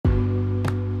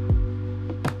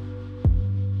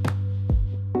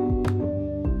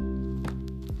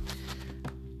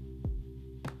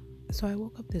So I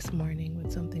woke up this morning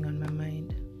with something on my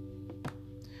mind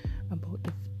about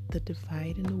the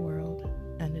divide in the world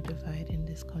and the divide in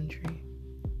this country.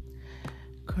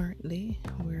 Currently,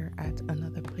 we're at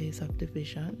another place of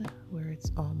division where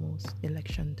it's almost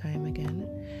election time again,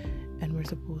 and we're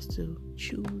supposed to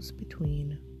choose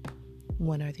between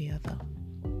one or the other.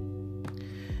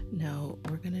 Now,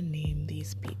 we're going to name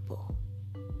these people.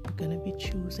 We're going to be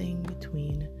choosing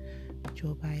between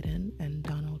Joe Biden and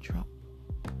Donald Trump.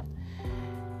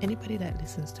 Anybody that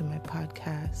listens to my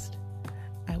podcast,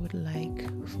 I would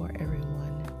like for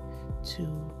everyone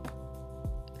to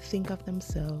think of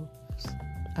themselves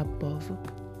above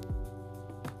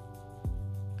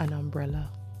an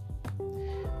umbrella.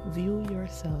 View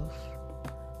yourself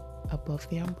above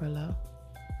the umbrella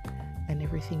and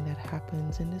everything that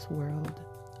happens in this world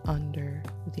under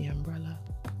the umbrella.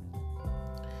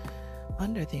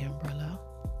 Under the umbrella,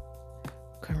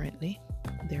 currently,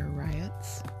 there are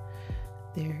riots.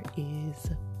 There is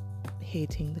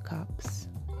hating the cops.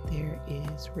 There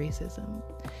is racism.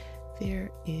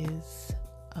 There is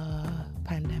a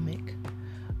pandemic.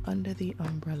 Under the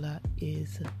umbrella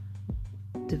is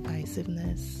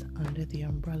divisiveness. Under the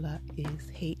umbrella is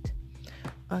hate.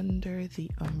 Under the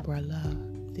umbrella,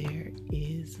 there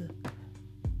is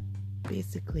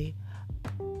basically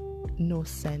no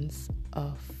sense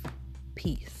of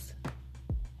peace.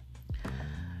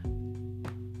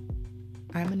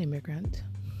 I'm an immigrant,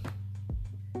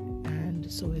 and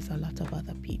so is a lot of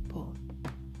other people.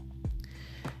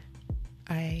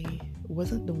 I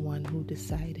wasn't the one who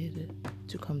decided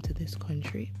to come to this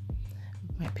country.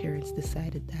 My parents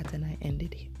decided that, and I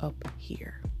ended up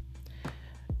here.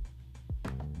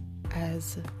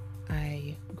 As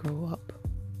I grow up,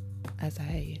 as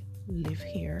I live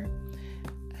here,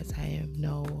 as I am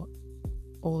now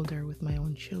older with my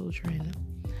own children,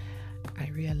 I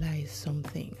realize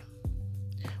something.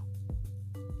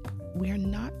 We are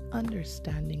not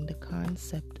understanding the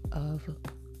concept of,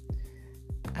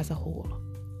 as a whole,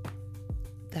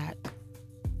 that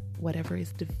whatever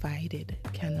is divided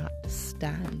cannot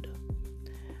stand.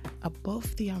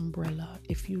 Above the umbrella,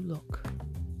 if you look,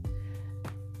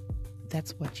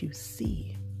 that's what you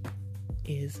see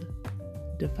is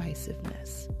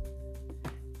divisiveness.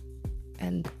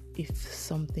 And if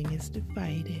something is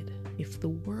divided, if the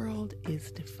world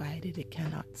is divided, it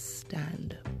cannot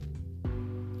stand.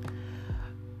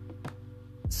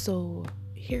 So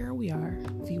here we are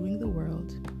viewing the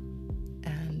world,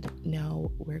 and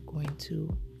now we're going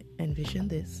to envision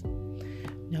this.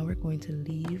 Now we're going to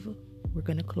leave. We're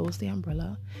going to close the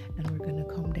umbrella, and we're going to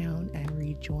come down and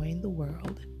rejoin the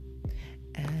world.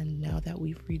 And now that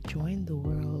we've rejoined the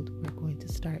world, we're going to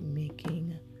start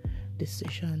making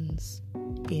decisions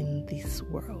in this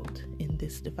world, in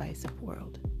this divisive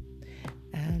world.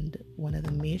 And one of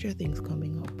the major things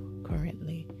coming up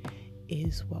currently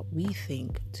is what we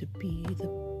think to be the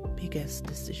biggest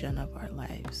decision of our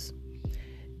lives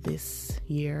this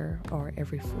year or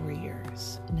every 4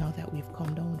 years. Now that we've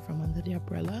come down from under the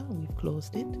umbrella, we've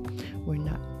closed it, we're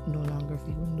no longer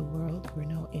viewing the world, we're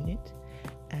now in it,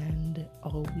 and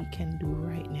all we can do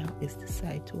right now is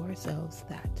decide to ourselves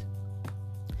that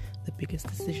the biggest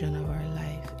decision of our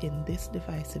life in this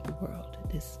divisive world,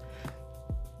 this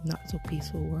not so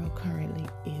peaceful world currently,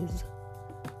 is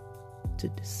to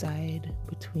decide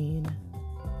between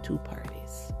two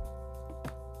parties.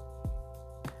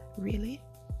 Really?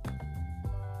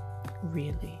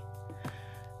 Really?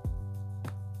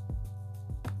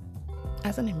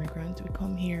 As an immigrant, we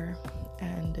come here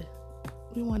and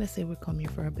we want to say we come here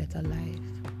for a better life.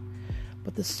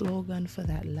 But the slogan for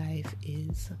that life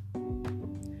is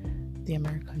the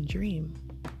American dream.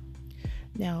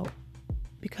 Now,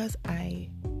 because I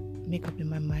make up in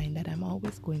my mind that I'm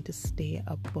always going to stay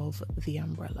above the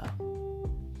umbrella,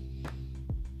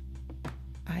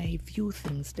 I view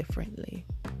things differently.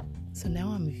 So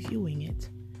now I'm viewing it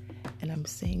and I'm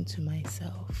saying to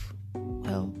myself,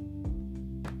 well,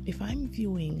 if I'm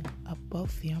viewing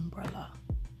above the umbrella,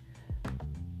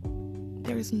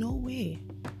 there is no way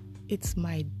it's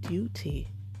my duty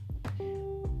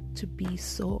to be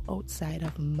so outside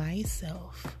of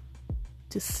myself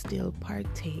to still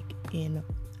partake in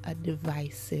a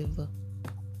divisive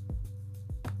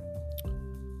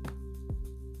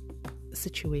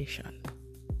situation.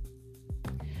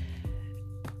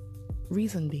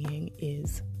 Reason being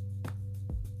is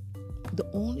the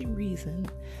only reason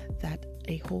that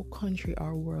a whole country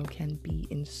or world can be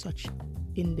in such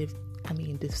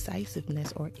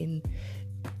decisiveness or in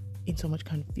so much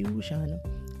confusion,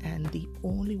 and the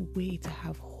only way to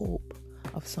have hope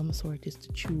of some sort is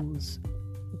to choose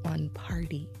one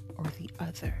party or the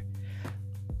other.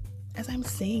 As I'm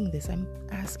saying this, I'm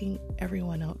asking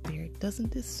everyone out there,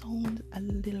 doesn't this sound a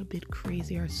little bit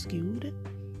crazy or skewed?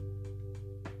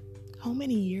 How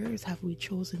many years have we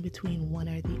chosen between one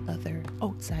or the other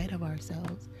outside of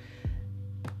ourselves?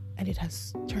 And it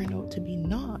has turned out to be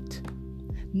not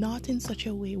in such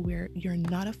a way where you're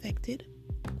not affected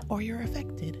or you're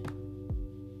affected.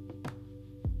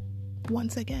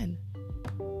 Once again,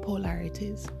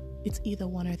 polarities, it's either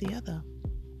one or the other.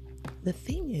 The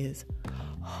thing is,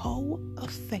 how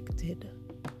affected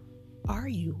are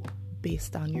you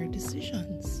based on your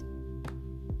decisions?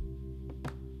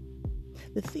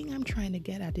 The thing I'm trying to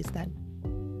get at is that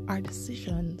our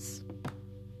decisions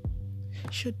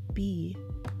should be,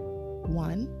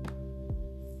 one,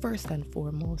 first and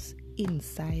foremost,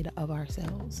 inside of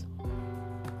ourselves.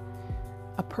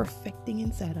 A perfecting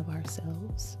inside of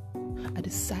ourselves. A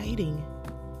deciding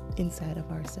inside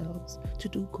of ourselves to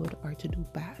do good or to do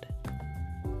bad.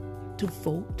 To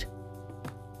vote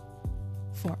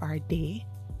for our day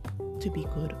to be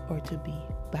good or to be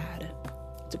bad.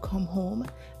 To come home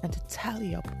and to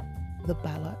tally up the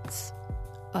ballots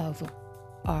of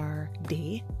our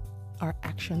day, our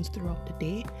actions throughout the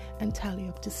day, and tally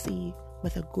up to see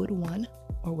with a good one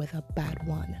or with a bad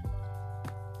one.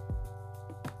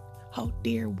 How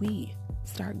dare we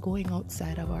start going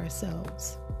outside of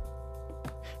ourselves,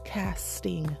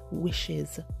 casting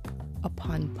wishes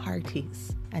upon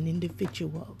parties and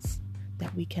individuals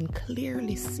that we can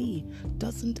clearly see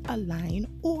doesn't align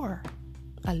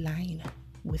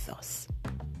with us.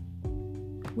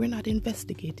 We're not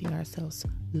investigating ourselves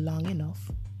long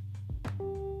enough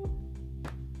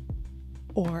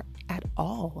or at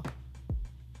all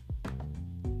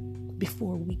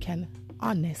before we can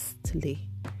honestly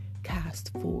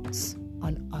cast votes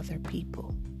on other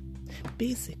people.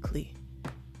 Basically,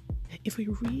 if we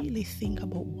really think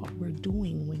about what we're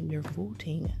doing when we're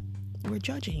voting, we're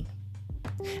judging.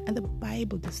 And the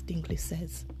Bible distinctly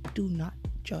says, do not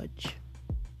judge.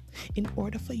 In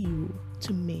order for you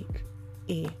to make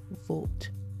a vote,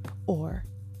 or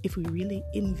if we really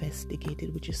investigate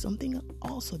it, which is something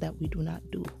also that we do not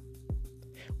do,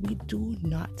 we do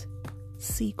not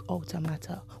seek out a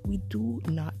matter. We do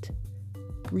not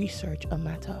research a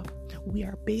matter. We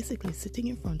are basically sitting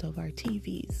in front of our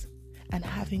TVs and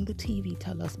having the TV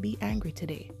tell us, be angry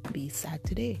today, be sad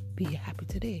today, be happy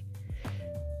today.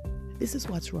 This is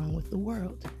what's wrong with the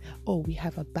world. Oh, we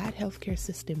have a bad healthcare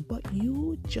system, but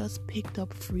you just picked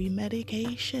up free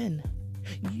medication.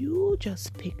 You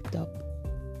just picked up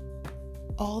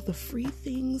all the free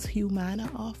things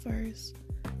Humana offers.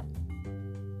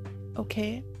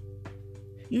 Okay?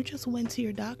 You just went to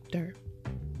your doctor.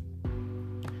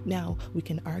 Now, we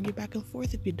can argue back and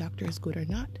forth if your doctor is good or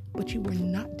not, but you were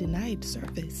not denied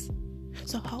service.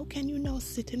 So how can you now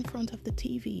sit in front of the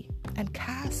TV and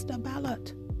cast a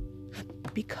ballot?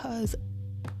 Because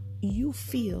you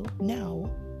feel now,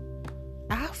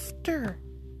 after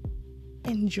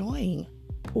enjoying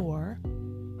or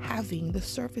having the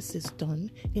services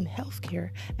done in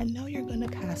healthcare, and now you're going to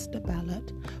cast a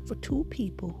ballot for two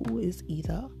people who is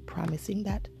either promising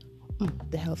that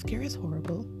the healthcare is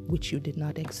horrible, which you did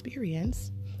not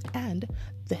experience, and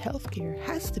the healthcare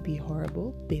has to be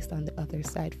horrible based on the other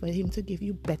side for him to give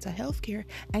you better healthcare,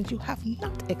 and you have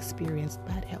not experienced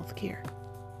bad healthcare.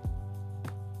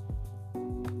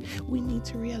 We need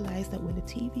to realize that when the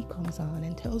TV comes on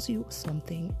and tells you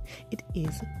something, it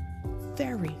is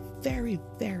very, very,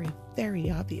 very,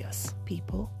 very obvious.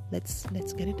 People, let's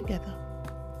get it together.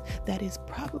 That is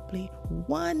probably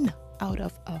 1 out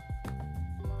of a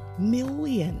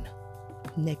million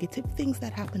negative things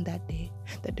that happened that day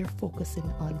that they're focusing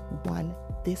on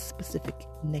this specific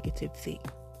negative thing.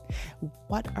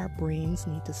 What our brains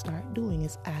need to start doing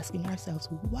is asking ourselves,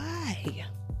 why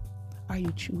are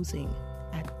you choosing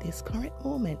at this current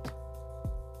moment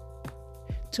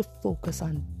to focus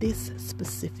on this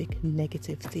specific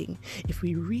negative thing? If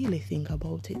we really think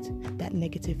about it, that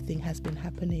negative thing has been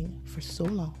happening for so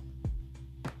long.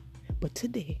 But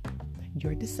today,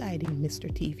 you're deciding,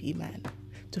 Mr. TV man,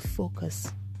 to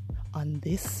focus on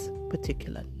this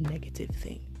particular negative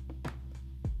thing.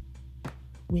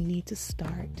 We need to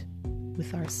start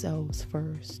with ourselves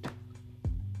first.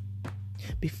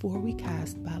 Before we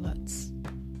cast ballots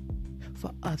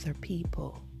for other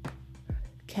people,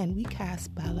 can we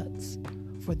cast ballots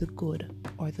for the good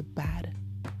or the bad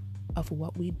of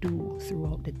what we do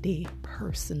throughout the day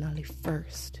personally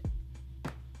first?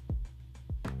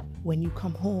 When you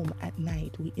come home at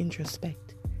night, we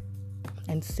introspect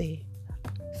and say,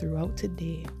 throughout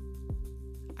today,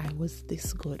 I was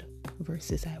this good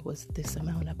versus I was this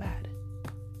amount of bad.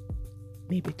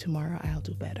 Maybe tomorrow I'll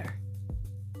do better.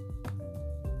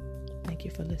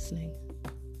 thank you for listening.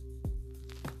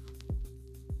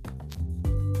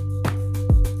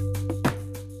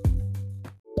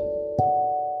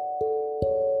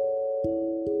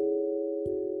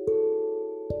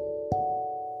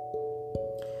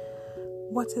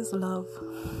 What is love?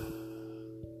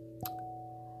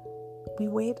 We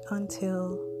wait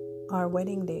until our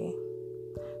wedding day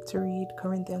to read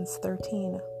Corinthians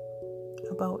 13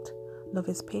 about love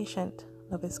is patient,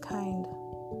 love is kind,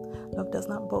 love does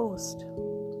not boast,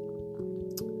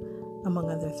 among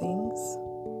other things.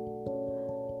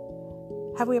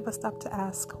 Have we ever stopped to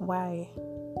ask why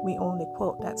we only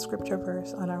quote that scripture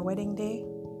verse on our wedding day?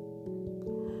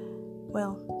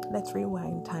 Well, let's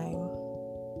rewind time.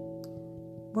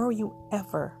 Were you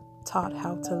ever taught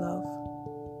how to love?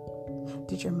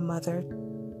 Did your mother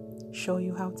show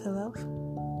you how to love?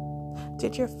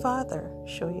 Did your father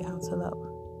show you how to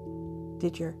love?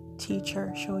 Did your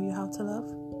teacher show you how to love?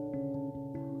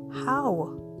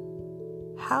 How?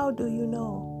 How do you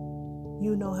know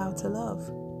how to love?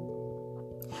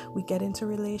 We get into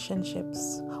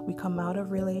relationships. We come out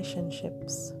of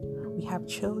relationships. We have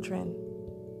children.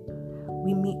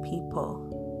 We meet people.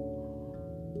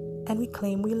 And we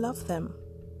claim we love them.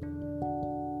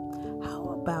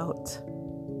 How about,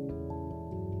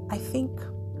 I think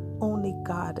only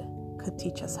God could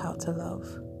teach us how to love.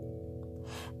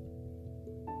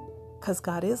 Because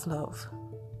God is love.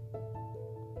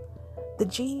 The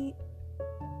G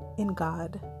in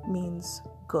God means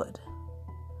good.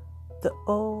 The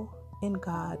O in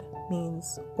God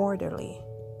means orderly.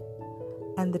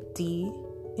 And the D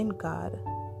in God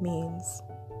means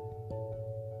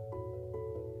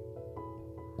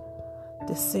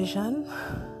decision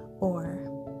or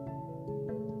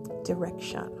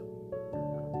direction.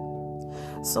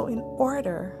 So in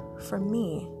order for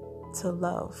me to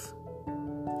love,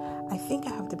 I think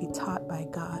I have to be taught by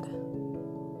God,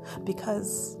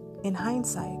 because in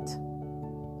hindsight,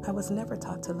 I was never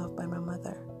taught to love by my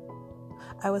mother.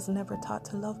 I was never taught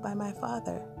to love by my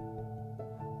father.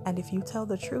 And if you tell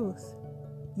the truth,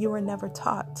 you were never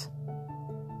taught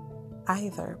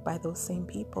either by those same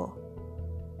people.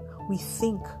 We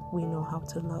think we know how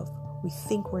to love. We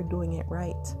think we're doing it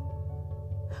right.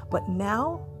 But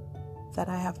now that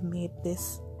I have made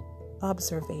this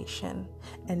observation,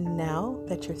 and now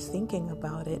that you're thinking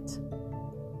about it,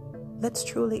 let's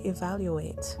truly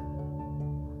evaluate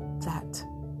that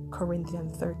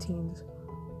Corinthians 13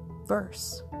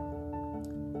 verse.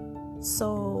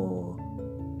 So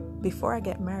before I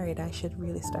get married, I should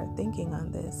really start thinking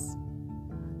on this.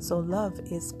 So love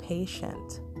is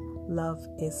patient. Love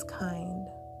is kind.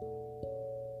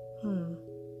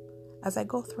 As I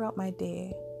go throughout my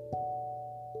day,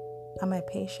 am I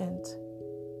patient?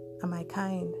 Am I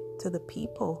kind to the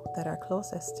people that are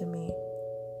closest to me?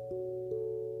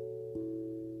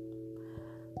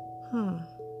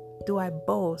 Do I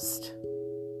boast?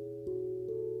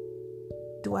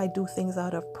 Do I do things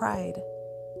out of pride?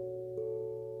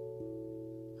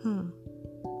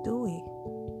 Do we?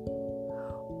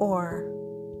 Or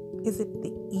is it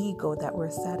the ego that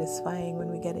we're satisfying when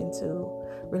we get into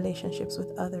relationships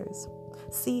with others?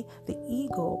 See, the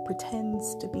ego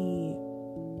pretends to be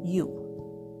you.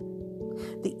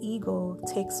 The ego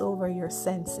takes over your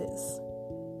senses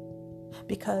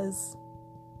because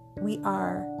we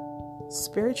are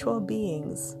spiritual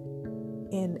beings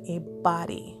in a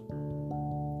body.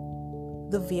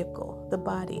 The vehicle, the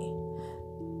body.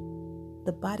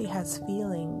 The body has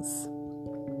feelings.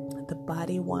 The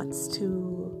body wants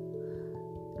to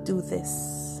do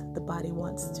this. The body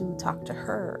wants to talk to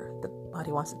her. The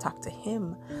body wants to talk to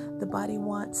him. The body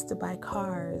wants to buy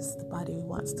cars. The body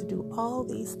wants to do all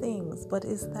these things. But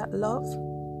is that love?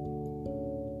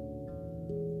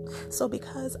 So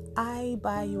because I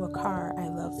buy you a car, I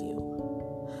love you.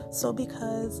 So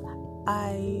because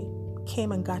I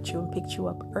came and got you and picked you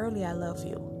up early, I love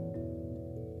you.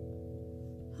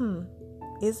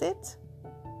 Is it?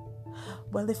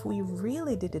 Well, if we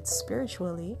really did it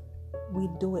spiritually,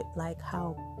 we'd do it like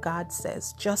how God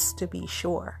says, just to be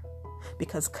sure.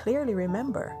 Because clearly,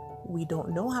 remember, we don't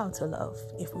know how to love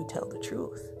if we tell the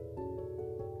truth.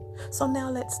 So now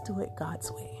let's do it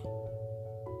God's way.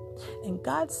 And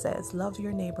God says, love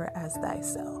your neighbor as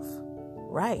thyself.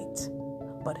 Right.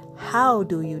 But how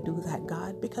do you do that,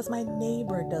 God? Because my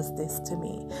neighbor does this to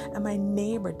me, and my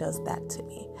neighbor does that to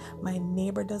me. My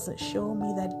neighbor doesn't show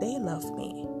me that they love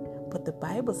me. But the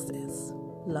Bible says,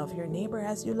 love your neighbor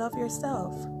as you love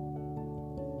yourself.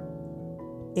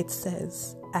 It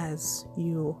says, as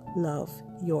you love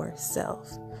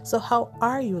yourself. So how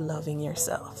are you loving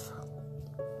yourself?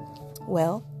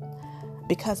 Well,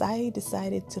 Because I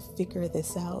decided to figure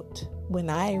this out when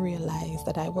I realized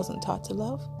that I wasn't taught to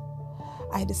love,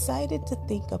 I decided to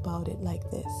think about it like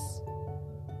this.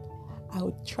 I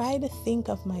would try to think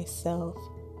of myself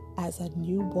as a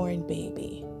newborn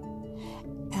baby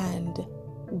and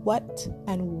what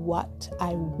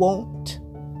I won't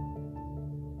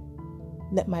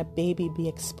let my baby be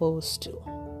exposed to.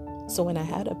 So when I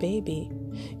had a baby,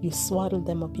 you swaddled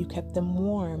them up, you kept them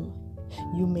warm,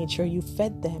 you made sure you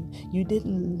fed them, you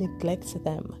didn't neglect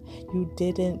them, you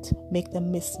didn't make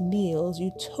them miss meals,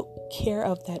 you took care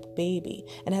of that baby.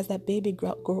 And as that baby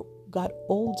got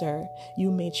older,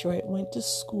 you made sure it went to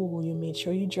school, you made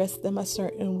sure you dressed them a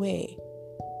certain way.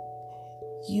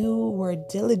 You were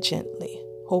diligently,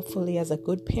 hopefully as a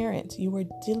good parent, you were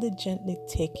diligently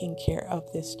taking care of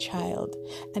this child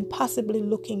and possibly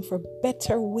looking for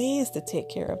better ways to take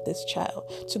care of this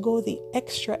child, to go the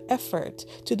extra effort,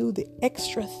 to do the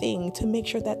extra thing to make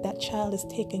sure that that child is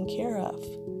taken care of.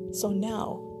 So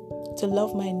now, to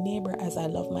love my neighbor as I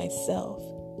love myself,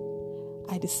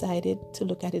 I decided to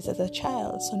look at it as a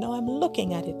child. So now I'm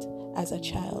looking at it as a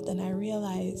child, and I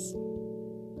realize,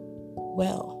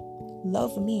 well,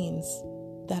 love means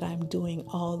that I'm doing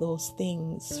all those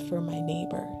things for my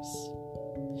neighbors.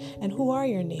 And who are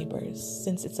your neighbors?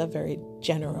 Since it's a very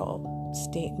general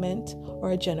statement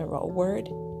or a general word,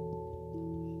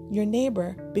 your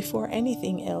neighbor, before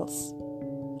anything else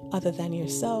other than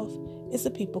yourself, is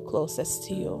the people closest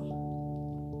to you.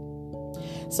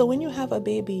 So when you have a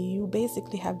baby, you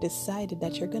basically have decided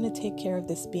that you're going to take care of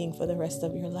this being for the rest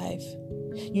of your life.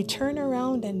 You turn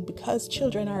around, and because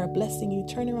children are a blessing, you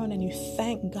turn around and you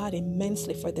thank God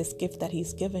immensely for this gift that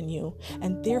He's given you.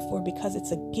 And therefore, because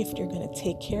it's a gift, you're going to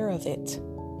take care of it.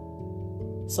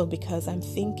 So because I'm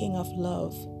thinking of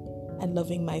love and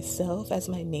loving myself as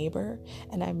my neighbor,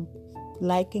 and I'm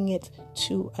liking it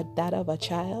to that of a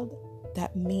child,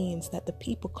 that means that the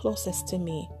people closest to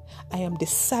me, I am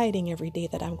deciding every day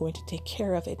that I'm going to take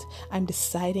care of it. I'm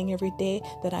deciding every day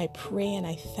that I pray and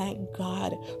I thank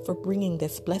God for bringing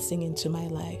this blessing into my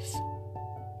life.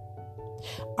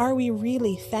 Are we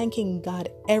really thanking God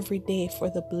every day for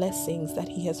the blessings that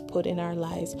He has put in our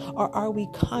lives? Or are we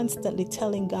constantly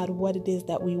telling God what it is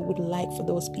that we would like for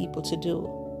those people to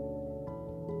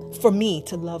do? For me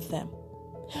to love them.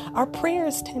 Our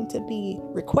prayers tend to be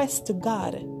requests to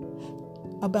God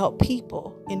about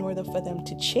people in order for them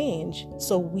to change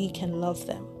so we can love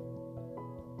them.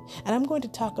 And I'm going to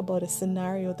talk about a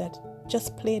scenario that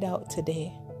just played out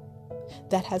today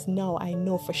that has now, I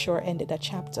know for sure, ended a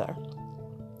chapter.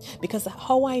 Because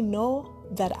how I know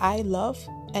that I love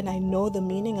and I know the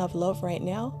meaning of love right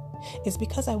now is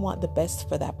because I want the best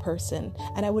for that person.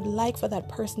 And I would like for that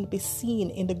person to be seen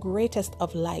in the greatest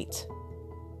of light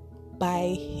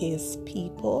by his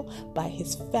people, by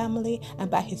his family, and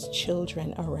by his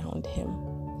children around him.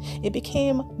 It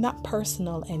became not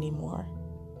personal anymore,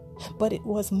 but it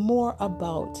was more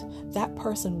about that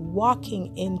person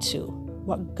walking into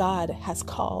what God has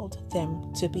called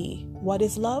them to be. What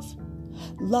is love?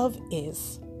 Love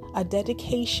is a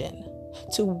dedication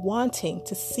to wanting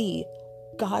to see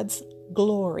God's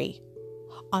glory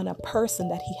on a person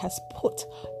that He has put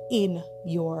in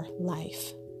your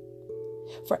life.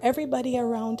 For everybody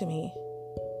around me,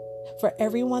 for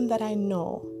everyone that I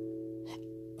know,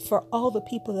 for all the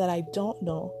people that I don't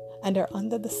know and are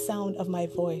under the sound of my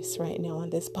voice right now on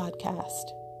this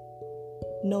podcast,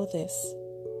 know this.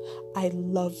 I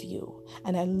love you,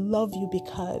 and I love you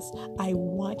because I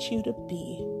want you to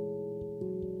be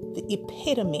the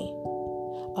epitome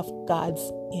of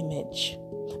God's image.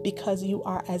 Because you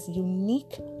are as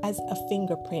unique as a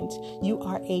fingerprint. You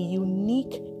are a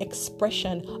unique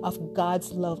expression of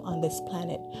God's love on this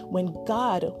planet. When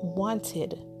God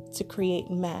wanted to create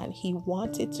man, He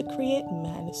wanted to create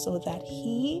man so that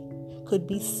he could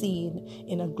be seen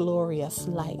in a glorious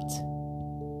light.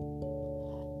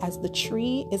 As the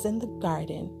tree is in the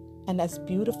garden, and as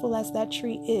beautiful as that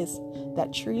tree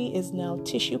is now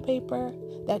tissue paper,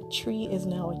 that tree is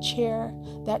now a chair,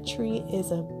 that tree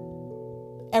is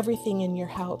everything in your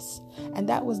house. And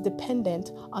that was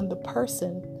dependent on the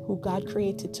person who God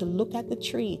created to look at the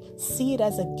tree, see it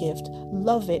as a gift,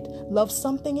 love it, love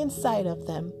something inside of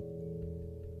them,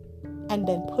 and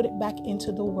then put it back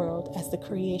into the world as the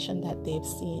creation that they've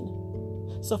seen.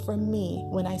 So for me,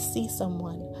 when I see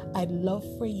someone, I'd love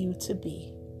for you to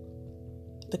be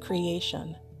the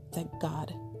creation that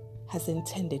God has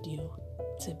intended you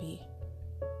to be.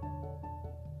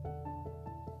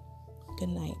 Good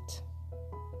night.